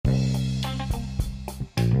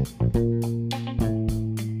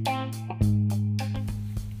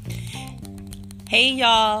Hey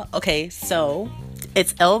y'all. Okay, so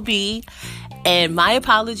it's LB, and my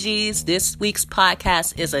apologies. This week's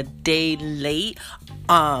podcast is a day late.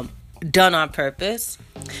 Done on purpose.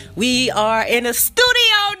 We are in a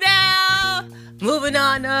studio now. Moving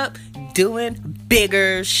on up, doing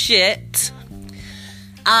bigger shit.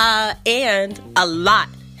 And a lot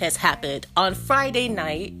has happened on Friday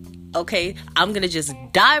night. Okay, I'm gonna just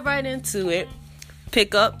dive right into it.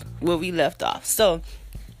 Pick up where we left off. So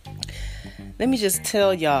let me just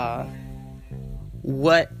tell y'all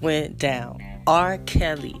what went down. R.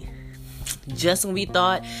 Kelly. Just when we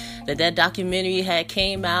thought that documentary had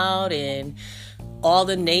came out and all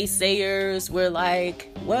the naysayers were like,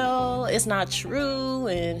 well, it's not true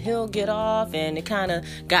and he'll get off, and it kind of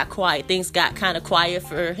got quiet. Things got kind of quiet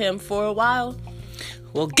for him for a while.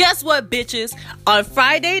 Well, guess what, bitches? On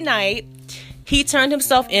Friday night, he turned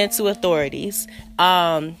himself into authorities.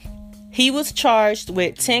 He was charged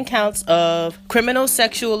with 10 counts of criminal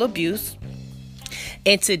sexual abuse.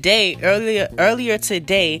 And today, earlier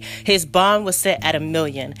today, his bond was set at $1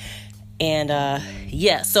 million. And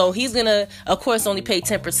so he's gonna, of course, only pay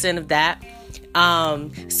 10% of that.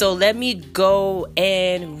 So let me go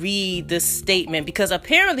and read the statement, because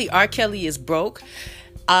apparently R. Kelly is broke.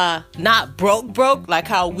 Not broke like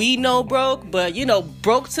how we know broke, but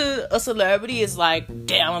broke to a celebrity is like,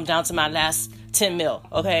 damn, I'm down to my last 10 mil.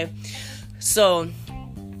 Okay. So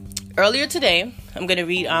earlier today, I'm going to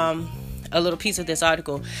read, a little piece of this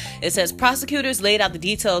article. It says, prosecutors laid out the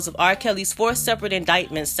details of R. Kelly's 4 separate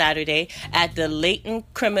indictments Saturday at the Layton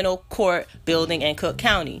Criminal Court building in Cook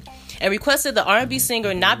County, and requested the R&B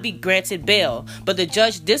singer not be granted bail, but the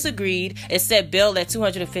judge disagreed and set bail at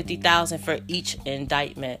 $250,000 for each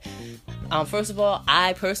indictment. First of all,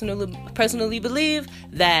 I personally believe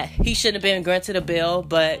that he shouldn't have been granted a bail,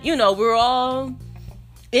 but we're all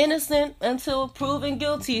innocent until proven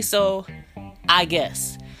guilty, so I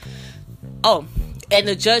guess. Oh, and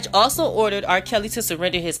the judge also ordered R. Kelly to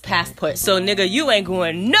surrender his passport. So, nigga, you ain't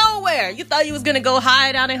going nowhere. You thought you was gonna go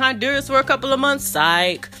hide out in Honduras for a couple of months?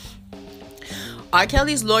 Psych. R.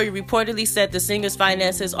 Kelly's lawyer reportedly said the singer's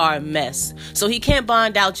finances are a mess, so he can't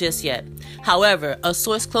bond out just yet. However, a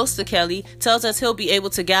source close to Kelly tells us he'll be able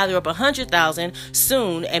to gather up $100,000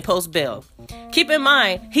 soon and post bail. Keep in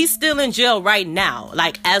mind, he's still in jail right now,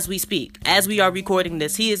 like as we speak. As we are recording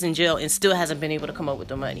this, he is in jail and still hasn't been able to come up with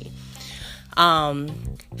the money.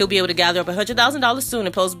 He'll be able to gather up $100,000 soon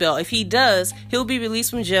and post bail. If he does, he'll be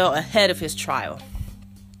released from jail ahead of his trial.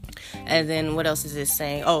 And then what else is this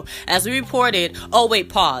saying? Oh, as we reported,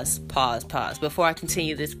 pause. Before I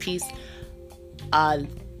continue this piece, a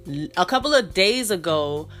couple of days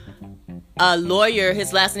ago, a lawyer,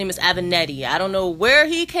 his last name is Avenatti. I don't know where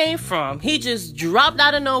he came from. He just dropped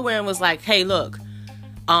out of nowhere and was like, hey, look,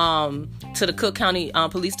 to the Cook County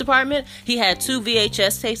Police Department, he had 2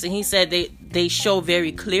 VHS tapes, and he said they show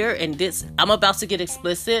very clear, and this, I'm about to get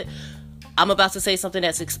explicit. I'm about to say something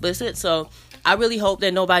that's explicit, so I really hope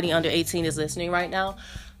that nobody under 18 is listening right now.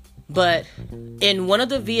 But in one of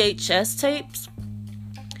the VHS tapes,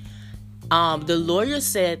 the lawyer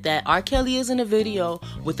said that R. Kelly is in a video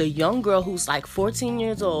with a young girl who's like 14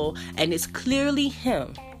 years old, and it's clearly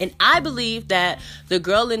him. And I believe that the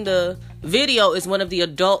girl in the video is one of the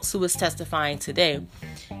adults who was testifying today.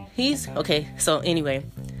 So anyway,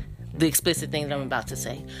 the explicit thing that I'm about to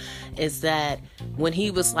say is that when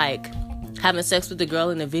he was like having sex with the girl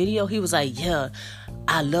in the video, he was like, yeah,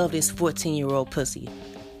 I love this 14-year-old pussy.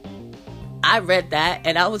 I read that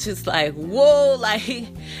and I was just like, whoa, like,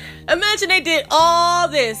 imagine they did all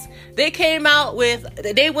this. They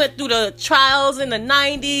went through the trials in the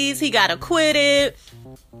 90s. He got acquitted.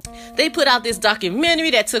 They put out this documentary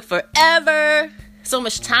that took forever. So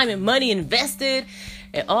much time and money invested.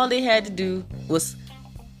 And all they had to do was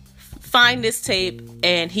find this tape,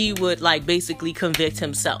 and he would like basically convict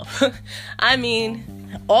himself. I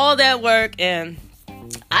mean, all that work, and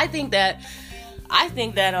I think that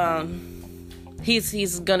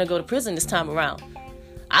he's gonna go to prison this time around.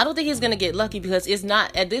 I don't think he's gonna get lucky, because it's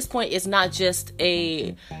not, at this point, it's not just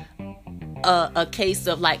a case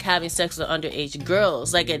of like having sex with underage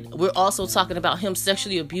girls. Like, we're also talking about him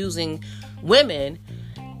sexually abusing women,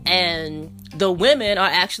 and the women are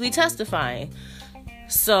actually testifying.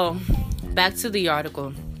 So back to the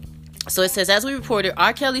article. So it says, as we reported,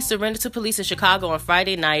 R. Kelly surrendered to police in Chicago on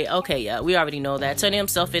Friday night. Okay, yeah, we already know that. Turning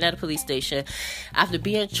himself in at a police station after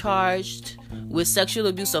being charged with sexual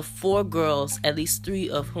abuse of 4 girls, at least 3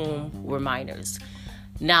 of whom were minors.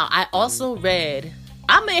 Now, I also read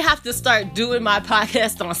I may have to start doing my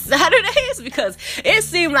podcast on Saturdays because it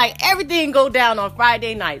seemed like everything go down on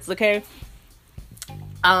Friday nights, okay?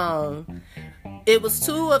 It was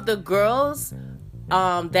two of the girls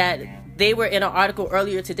that they were in an article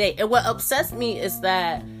earlier today. And what upsets me is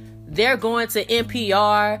that they're going to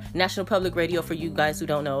NPR, National Public Radio, for you guys who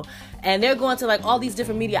don't know. And they're going to like all these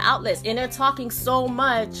different media outlets. And they're talking so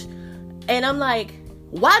much. And I'm like,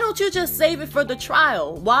 why don't you just save it for the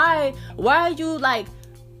trial? Why are you like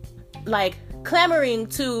clamoring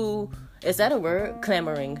to, is that a word?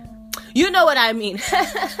 Clamoring. You know what I mean.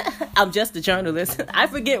 I'm just a journalist. I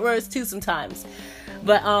forget words too sometimes.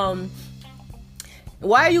 But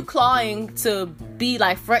why are you clawing to be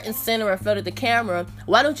like front and center in front of the camera?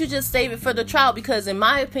 Why don't you just save it for the trial? Because in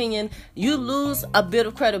my opinion, you lose a bit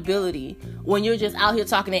of credibility when you're just out here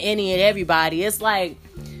talking to any and everybody. It's like,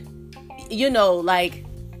 you know, like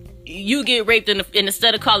you get raped and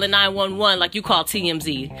instead of calling 911, like you call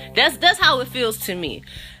TMZ. That's how it feels to me.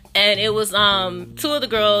 And it was two of the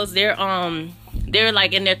girls. They're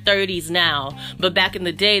like in their 30s now, but back in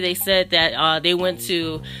the day, they said that they went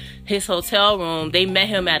to his hotel room. They met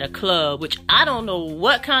him at a club, which I don't know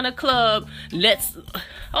what kind of club.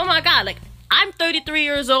 Oh my God, like I'm 33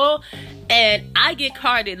 years old and I get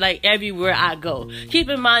carded like everywhere I go. Keep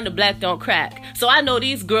in mind the black don't crack. So I know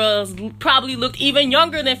these girls probably looked even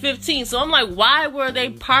younger than 15. So I'm like, why were they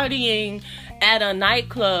partying at a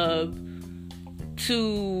nightclub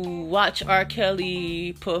to watch R.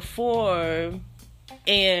 Kelly perform?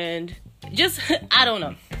 And just, I don't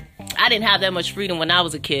know. I didn't have that much freedom when I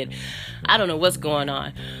was a kid. I don't know what's going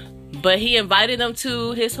on. But he invited them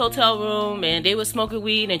to his hotel room and they were smoking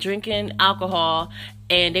weed and drinking alcohol.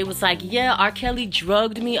 And they was like, yeah, R. Kelly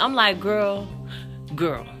drugged me. I'm like, girl,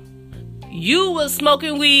 you was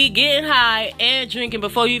smoking weed, getting high, and drinking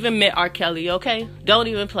before you even met R. Kelly, okay? Don't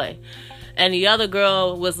even play. And the other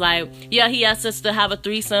girl was like, yeah, he asked us to have a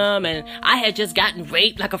threesome and I had just gotten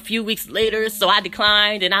raped like a few weeks later, so I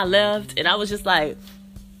declined and I left. And I was just like,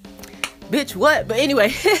 bitch, what? But anyway,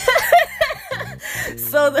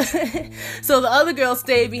 so the other girl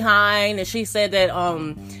stayed behind and she said that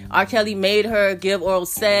R. Kelly made her give oral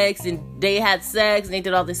sex and they had sex and they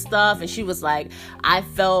did all this stuff. And she was like, I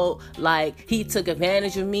felt like he took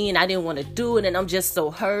advantage of me and I didn't want to do it and I'm just so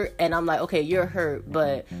hurt. And I'm like, okay, you're hurt,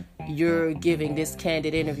 but you're giving this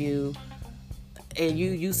candid interview and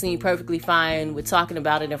you seem perfectly fine with talking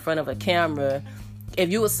about it in front of a camera. If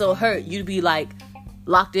you were so hurt, you'd be like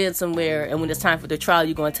locked in somewhere, and when it's time for the trial,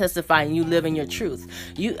 you're going to testify and you live in your truth.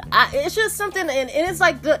 It's just something, and it's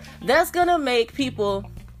like that's gonna make people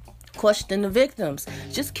question the victims.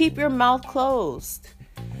 Just keep your mouth closed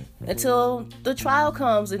until the trial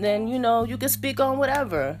comes, and then you can speak on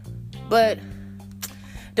whatever. But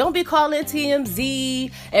don't be calling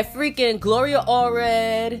TMZ and freaking Gloria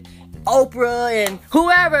Allred, Oprah, and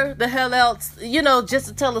whoever the hell else, just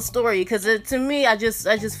to tell a story. Because to me, I just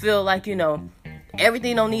feel like,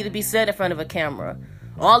 everything don't need to be said in front of a camera.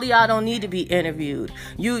 All of y'all don't need to be interviewed.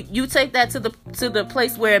 You take that to the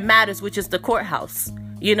place where it matters, which is the courthouse.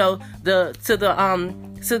 To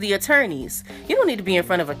the attorneys. You don't need to be in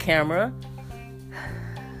front of a camera.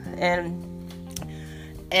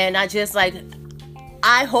 And I just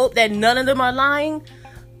I hope that none of them are lying.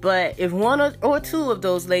 But if one or two of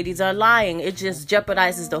those ladies are lying, it just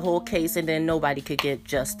jeopardizes the whole case, and then nobody could get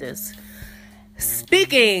justice.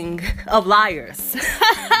 Speaking of liars,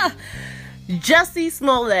 Jussie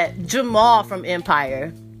Smollett, Jamal from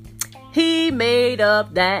Empire, he made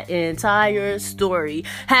up that entire story,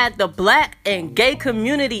 had the black and gay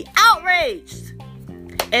community outraged.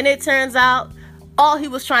 And it turns out all he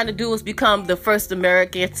was trying to do was become the first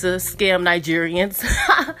American to scam Nigerians.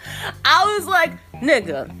 I was like,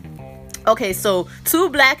 nigga. Okay, so two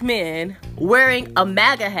black men wearing a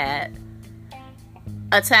MAGA hat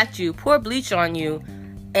attacked you, pour bleach on you,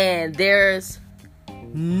 and there's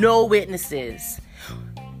no witnesses.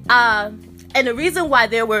 And the reason why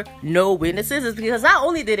there were no witnesses is because not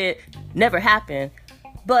only did it never happen,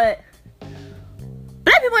 but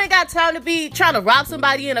black people ain't got time to be trying to rob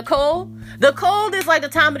somebody in a cold. The cold is like the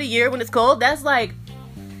time of the year when it's cold. That's like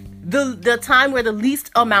the time where the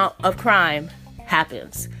least amount of crime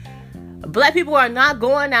happens. Black people are not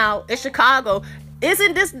going out in Chicago.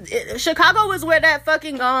 Chicago is where that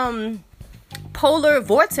fucking polar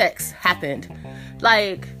vortex happened.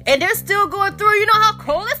 And they're still going through, how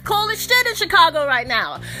cold? It's cold as shit in Chicago right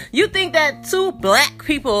now. You think that two black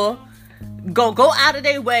people go out of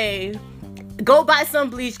their way, go buy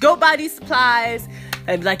some bleach, go buy these supplies,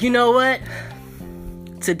 and be like, you know what?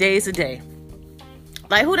 Today's the day.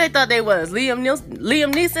 Like, who they thought they was? Liam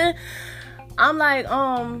Neeson? I'm like,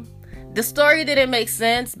 the story didn't make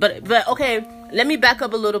sense, but okay, let me back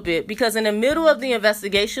up a little bit, because in the middle of the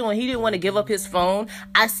investigation, when he didn't want to give up his phone,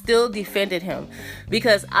 I still defended him,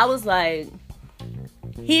 because I was like,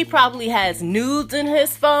 he probably has nudes in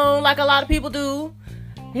his phone like a lot of people do.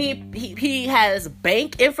 He has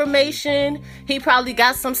bank information. He probably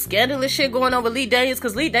got some scandalous shit going on with Lee Daniels,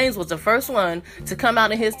 because Lee Daniels was the first one to come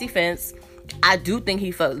out in his defense. I do think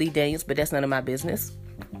he fucked Lee Daniels, but that's none of my business.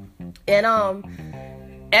 And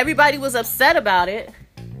everybody was upset about it.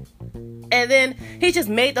 And then he just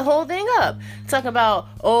made the whole thing up. Talking about,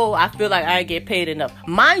 oh, I feel like I ain't get paid enough.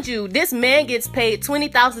 Mind you, this man gets paid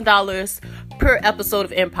 $20,000 per episode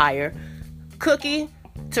of Empire. Cookie,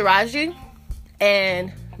 Taraji,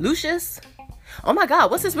 and Lucius. Oh my God,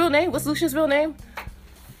 what's his real name? What's Lucius' real name?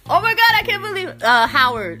 Oh my God, I can't believe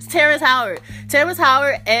Howard. Terrence Howard. Terrence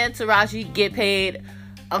Howard and Taraji get paid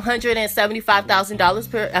 $175,000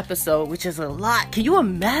 per episode, which is a lot. Can you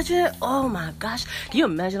imagine? Oh my gosh. Can you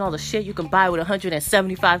imagine all the shit you can buy with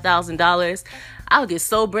 $175,000? I'll get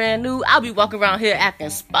so brand new. I'll be walking around here acting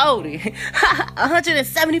sporty.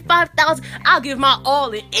 $175,000. I'll give my all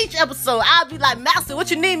in each episode. I'll be like, Master, what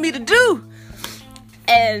you need me to do?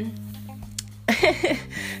 And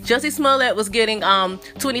Jussie Smollett was getting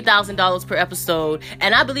 $20,000 per episode,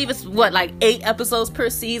 and I believe it's like 8 episodes per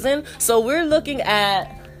season. So we're looking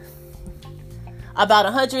at about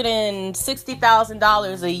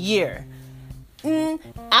 $160,000 a year.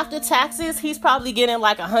 After taxes, he's probably getting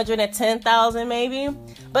like $110,000 maybe,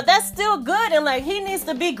 but that's still good, and like he needs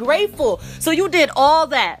to be grateful. So you did all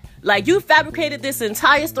that, like you fabricated this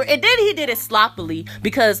entire story, and then he did it sloppily,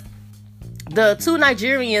 because the 2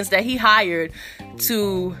 Nigerians that he hired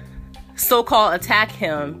to so-called attack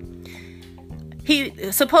him,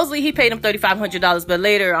 he supposedly paid him $3,500, but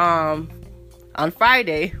later on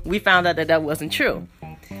Friday we found out that wasn't true.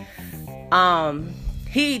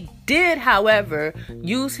 He did, however,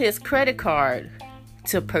 use his credit card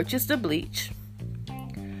to purchase the bleach,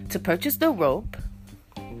 to purchase the rope,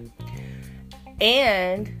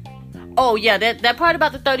 and oh yeah, that part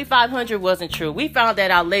about the $3,500 wasn't true. We found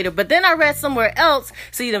that out later. But then I read somewhere else.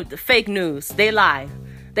 See, the fake news, they lie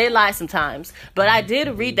sometimes. But I did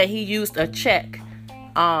read that he used a check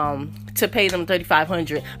to pay them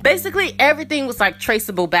 $3,500. Basically, everything was like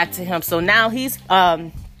traceable back to him. So now he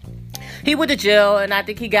went to jail, and I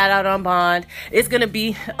think he got out on bond. It's gonna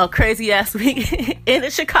be a crazy ass week in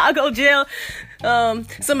the Chicago jail.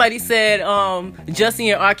 Somebody said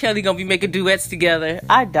Jussie and R. Kelly gonna be making duets together.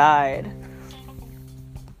 I died.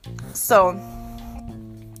 So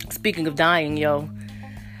speaking of dying, yo,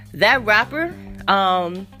 that rapper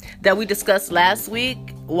that we discussed last week,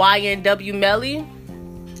 YNW Melly,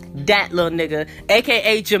 that little nigga,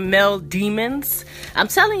 aka Jamel Demons, I'm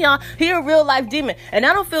telling y'all, he a real life demon. And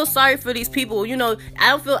I don't feel sorry for these people. You know,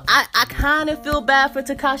 I kind of feel bad for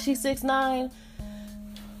Tekashi 6ix9ine,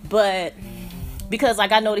 but because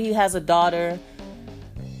like I know that he has a daughter.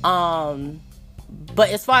 But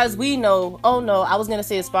as far as we know,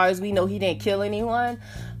 as far as we know, he didn't kill anyone.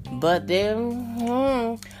 But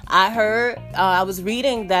then I heard, I was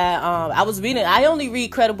reading that, I only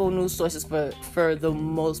read credible news sources for the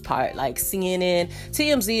most part, like CNN,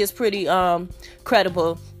 TMZ is pretty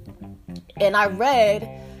credible. And I read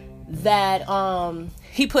that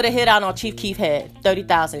he put a hit out on Chief Keef head,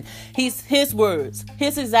 30,000. His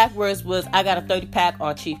exact words was, I got a 30 pack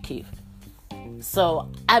on Chief Keef.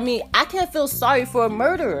 So, I mean, I can't feel sorry for a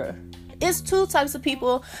murderer. It's 2 types of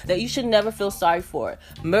people that you should never feel sorry for.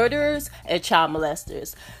 Murderers and child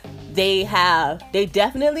molesters. They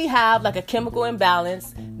definitely have like a chemical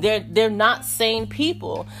imbalance. They're not sane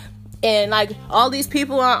people. And like all these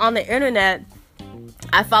people on the internet,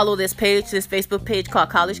 I follow this Facebook page called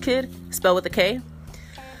College Kid, spelled with a K.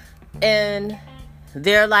 And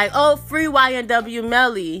they're like, oh, free YNW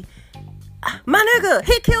Melly. My nigga,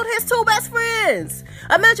 he killed his 2 best friends.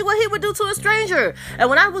 Imagine what he would do to a stranger. And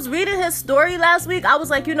when I was reading his story last week, I was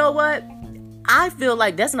like, you know what? I feel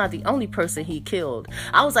like that's not the only person he killed.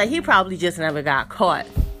 I was like, he probably just never got caught.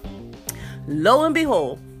 Lo and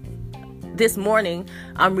behold, this morning,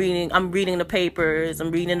 I'm reading the papers, I'm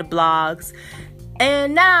reading the blogs.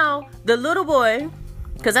 And now, the little boy,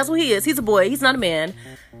 because that's what he is. He's a boy. He's not a man.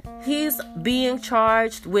 He's being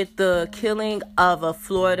charged with the killing of a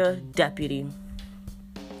Florida deputy.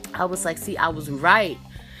 I was like, see, I was right.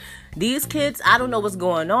 These kids, I don't know what's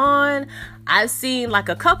going on. I've seen like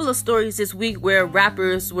a couple of stories this week where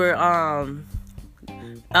rappers were,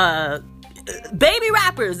 baby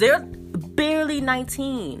rappers. They're barely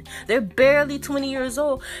 19. They're barely 20 years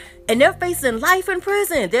old. And they're facing life in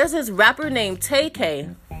prison. There's this rapper named Tay K.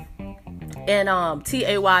 And Tay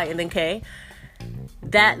and then K.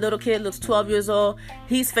 that little kid looks 12 years old.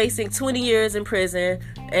 He's facing 20 years in prison,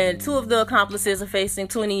 and 2 of the accomplices are facing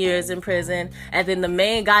 20 years in prison. And then the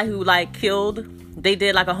main guy who like killed, they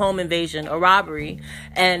did like a home invasion, a robbery,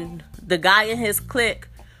 and the guy in his clique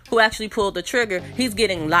who actually pulled the trigger, he's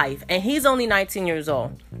getting life, and he's only 19 years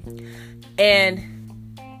old. And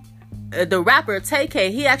the rapper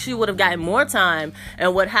TK, he actually would have gotten more time.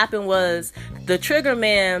 And what happened was the trigger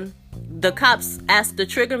man, the cops asked the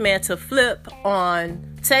trigger man to flip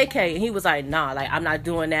on TK, and he was like, nah, like, I'm not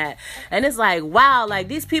doing that. And it's like, wow, like,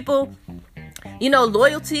 these people, you know,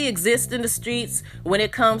 loyalty exists in the streets when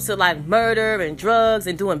it comes to like murder and drugs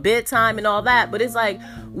and doing bid time and all that. But it's like,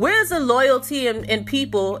 where's the loyalty in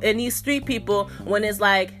people, in these street people, when it's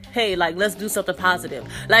like, hey, like, let's do something positive?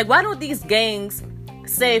 Like, why don't these gangs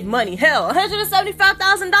save money? Hell,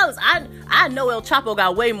 $175,000. I know El Chapo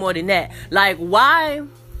got way more than that. Like, why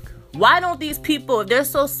don't these people, if they're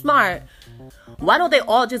so smart, why don't they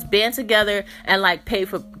all just band together and like pay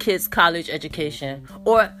for kids' college education,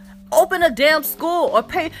 or open a damn school, or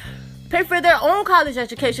pay for their own college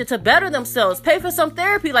education to better themselves, pay for some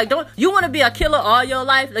therapy? Like, don't you want to be a killer all your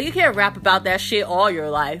life? Like, you can't rap about that shit all your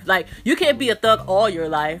life. Like, you can't be a thug all your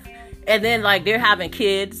life, and then like they're having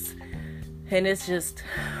kids, and it's just,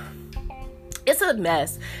 it's a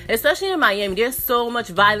mess. Especially in Miami, there's so much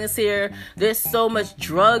violence here, there's so much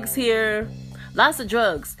drugs here, lots of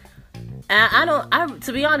drugs. And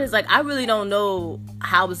to be honest, like, I really don't know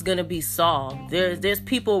how it's gonna be solved. There's there's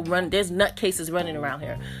nutcases running around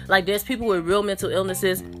here. Like, there's people with real mental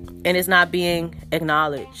illnesses, and it's not being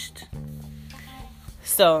acknowledged.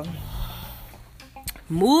 So,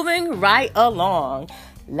 moving right along,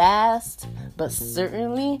 last but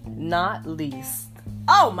certainly not least,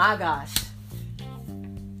 oh my gosh,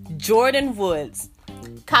 Jordyn Woods,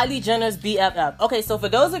 Kylie Jenner's BFF. Okay, so for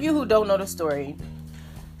those of you who don't know the story,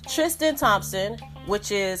 Tristan Thompson,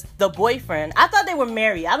 which is the boyfriend, I thought they were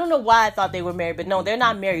married. I don't know why I thought they were married, but no, they're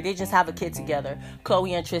not married. They just have a kid together,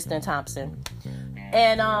 Khloe and Tristan Thompson.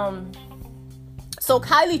 And so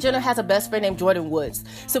Kylie Jenner has a best friend named Jordyn Woods.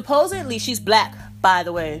 Supposedly she's black, by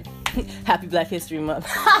the way. Happy Black History Month.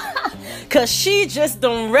 Cause she just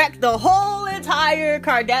done wrecked the whole entire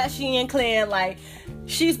Kardashian clan. Like,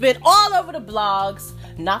 she's been all over the blogs,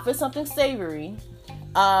 not for something savory.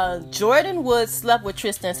 Jordyn Woods slept with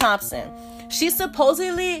Tristan Thompson. She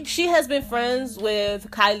has been friends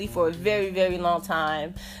with Kylie for a very, very long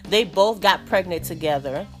time. They both got pregnant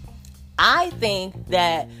together. I think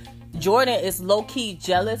that Jordyn is low-key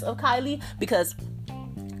jealous of Kylie, because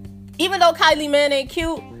even though Kylie man ain't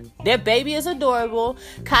cute, their baby is adorable.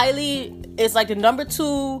 Kylie is like the number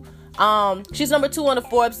 2. She's number 2 on the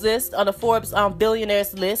Forbes list, on the Forbes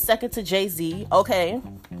billionaires list, second to Jay-Z. Okay.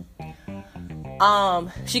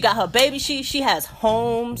 She got her baby. She has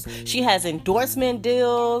homes. She has endorsement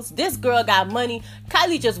deals. This girl got money.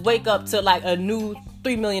 Kylie just wake up to like a new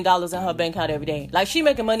 $3 million in her bank account every day. Like, she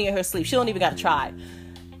making money in her sleep. She don't even got to try.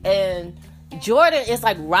 And Jordyn is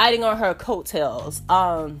like riding on her coattails.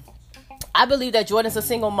 I believe that Jordyn's a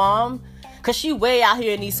single mom, cause she way out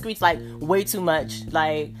here in these streets, like, way too much.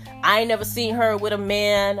 Like, I ain't never seen her with a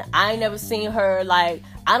man. I ain't never seen her, like,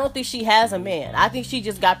 I don't think she has a man. I think she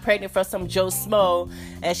just got pregnant for some Joe Smo,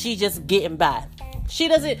 and she just getting by.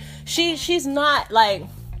 She's not, like,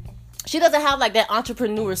 she doesn't have, like, that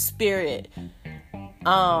entrepreneur spirit.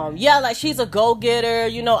 Yeah, like, she's a go-getter,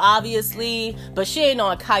 you know, obviously, but she ain't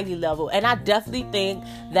on a Kylie level. And I definitely think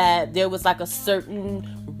that there was, like, a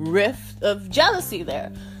certain rift of jealousy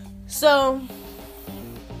there. So,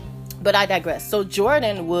 but I digress. So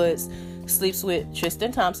Jordyn Woods sleeps with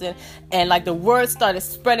Tristan Thompson, and like the word started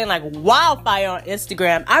spreading like wildfire on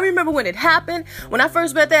Instagram. I remember when it happened, when I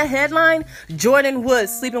first read that headline, Jordyn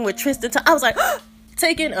Woods sleeping with Tristan I was like,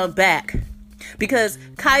 taken aback, because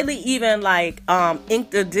Kylie even like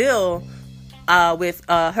inked a deal with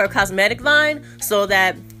her cosmetic line, so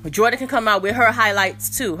that Jordyn can come out with her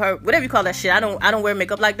highlights too, her whatever you call that shit. I don't wear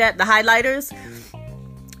makeup like that, the highlighters.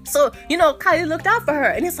 So, you know, Kylie looked out for her,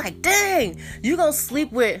 and it's like, dang, you gonna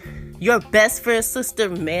sleep with your best friend's sister,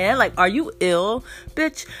 man? Like, are you ill,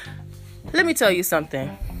 bitch? Let me tell you something.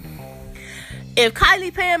 If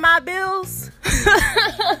Kylie paying my bills,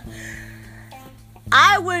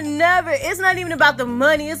 I would never. It's not even about the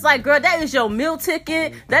money. It's like, girl, that is your meal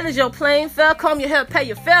ticket. That is your plane fare. Comb your hair, pay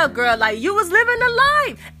your fare, girl. Like, you was living the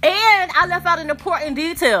life. And I left out an important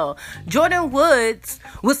detail. Jordyn Woods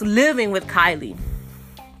was living with Kylie.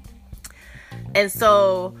 And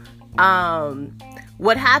so,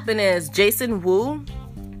 what happened is Jason Wu,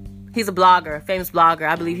 he's a blogger, famous blogger.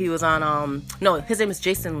 I believe he was on, no, his name is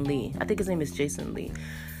Jason Lee. I think his name is Jason Lee.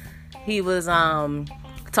 He was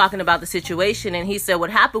talking about the situation, and he said what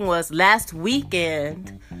happened was last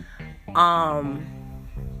weekend.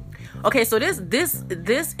 Okay, so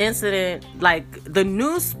this incident, like, the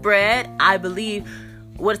news spread, I believe,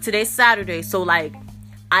 today's Saturday, so like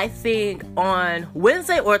I think on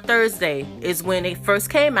Wednesday or Thursday is when it first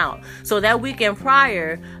came out. So that weekend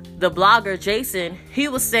prior, the blogger Jason, he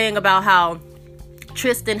was saying about how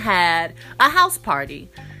Tristan had a house party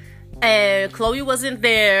and Khloe wasn't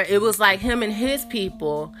there. It was like him and his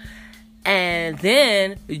people. And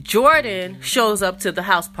then Jordan shows up to the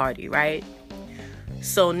house party, right?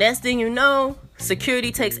 So next thing you know,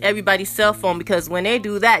 security takes everybody's cell phone, because when they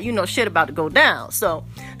do that, you know shit about to go down. So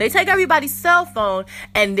they take everybody's cell phone,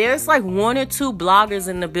 and there's like 1 or 2 bloggers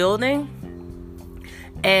in the building.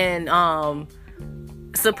 And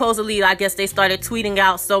supposedly, I guess they started tweeting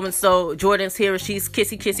out so-and-so, Jordan's here, she's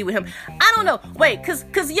kissy with him. I don't know. Wait, cause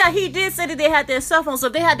yeah, he did say that they had their cell phones. So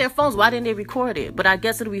if they had their phones, why didn't they record it? But I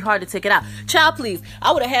guess it'll be hard to take it out. Child, please.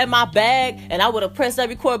 I would have had my bag, and I would have pressed that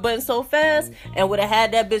record button so fast, and would have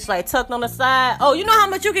had that bitch like tucked on the side. Oh, you know how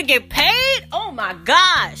much you could get paid? Oh my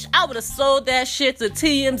gosh. I would have sold that shit to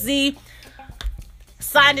TMZ.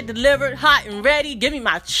 Signed it, delivered, hot and ready. Give me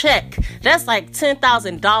my check. That's like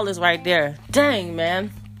 $10,000 right there. Dang,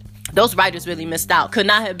 man. Those writers really missed out. Could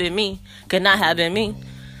not have been me.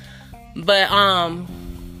 But,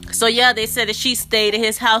 so yeah, they said that she stayed at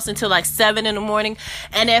his house until like 7 in the morning.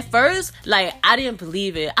 And at first, like, I didn't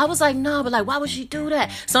believe it. I was like, no, but like, why would she do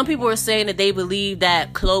that? Some people were saying that they believe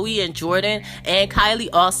that Khloe and Jordan and Kylie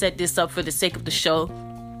all set this up for the sake of the show,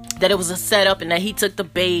 that it was a setup and that he took the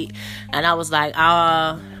bait. And I was like,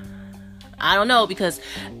 I don't know, because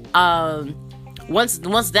once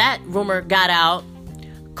that rumor got out,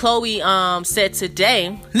 Khloe said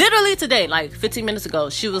today, literally today, like 15 minutes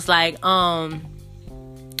ago, she was like,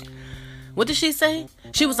 what did she say?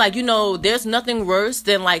 She was like, you know, there's nothing worse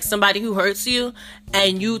than like somebody who hurts you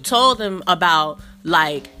and you told them about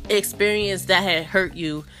like experience that had hurt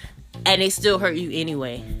you and they still hurt you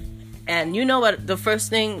anyway. And you know what the first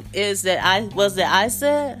thing is that I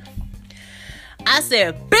said? I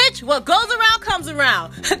said, bitch, what goes around comes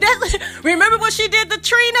around. Remember what she did to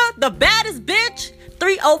Trina? The baddest bitch?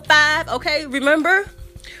 305, okay? Remember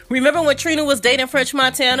when Trina was dating French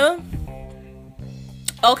Montana?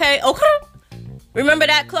 Okay. Remember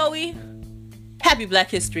that, Khloe? Happy Black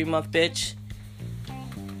History Month, bitch.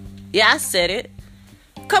 Yeah, I said it.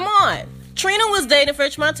 Come on. Trina was dating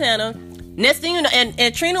French Montana. Next thing you know,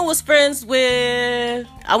 and Trina was friends with,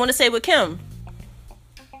 I want to say with Kim.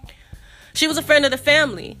 She was a friend of the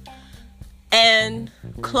family. And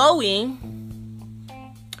Khloe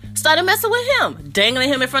started messing with him, dangling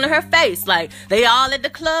him in front of her face. Like, they all at the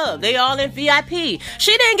club. They all in VIP.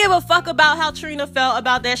 She didn't give a fuck about how Trina felt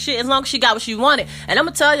about that shit as long as she got what she wanted. And I'm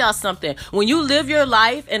going to tell y'all something. When you live your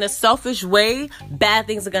life in a selfish way, bad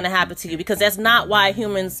things are going to happen to you, because that's not why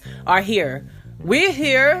humans are here. We're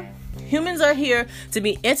here. Humans are here to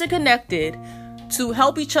be interconnected, to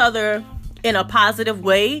help each other in a positive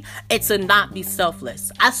way, and to not be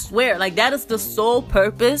selfless. I swear, like, that is the sole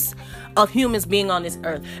purpose of humans being on this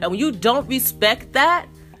earth. And when you don't respect that,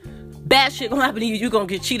 bad shit gonna happen to you. You're gonna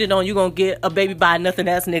get cheated on. You're gonna get a baby by a nothing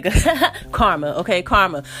ass nigga. Karma, okay?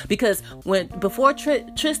 Karma. Because before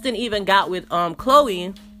Tristan even got with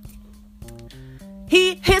Khloe,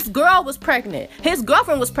 his girl was pregnant. His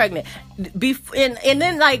girlfriend was pregnant. And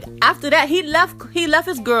then, like, after that, he left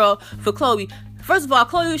his girl for Khloe. First of all,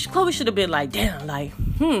 Khloe should have been like, damn, like,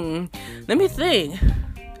 let me think.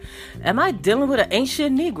 Am I dealing with an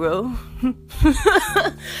ancient Negro?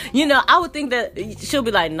 You know, I would think that she'll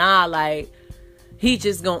be like, nah, like, he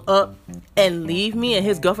just gonna up and leave me and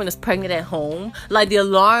his girlfriend is pregnant at home. Like, the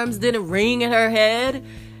alarms didn't ring in her head.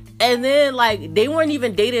 And then, like, they weren't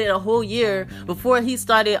even dating a whole year before he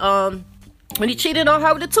started, when he cheated on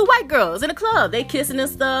her with the 2 white girls in the club. They kissing and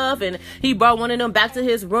stuff, and he brought one of them back to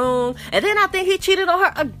his room. And then I think he cheated on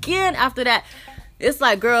her again after that. It's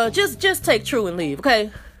like, girl, just take True and leave,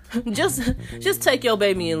 okay? Just take your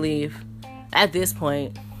baby and leave at this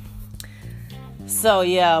point. So,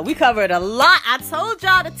 yeah, we covered a lot. I told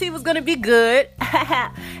y'all the tea was going to be good.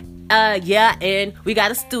 Yeah, and we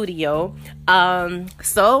got a studio.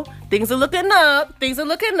 So things are looking up.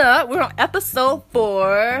 We're on episode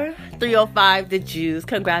 4, 305 The Jews.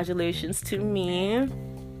 Congratulations to me.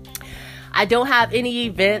 I don't have any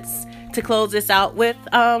events to close this out with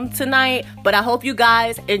tonight, but I hope you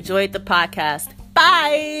guys enjoyed the podcast.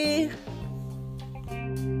 Bye.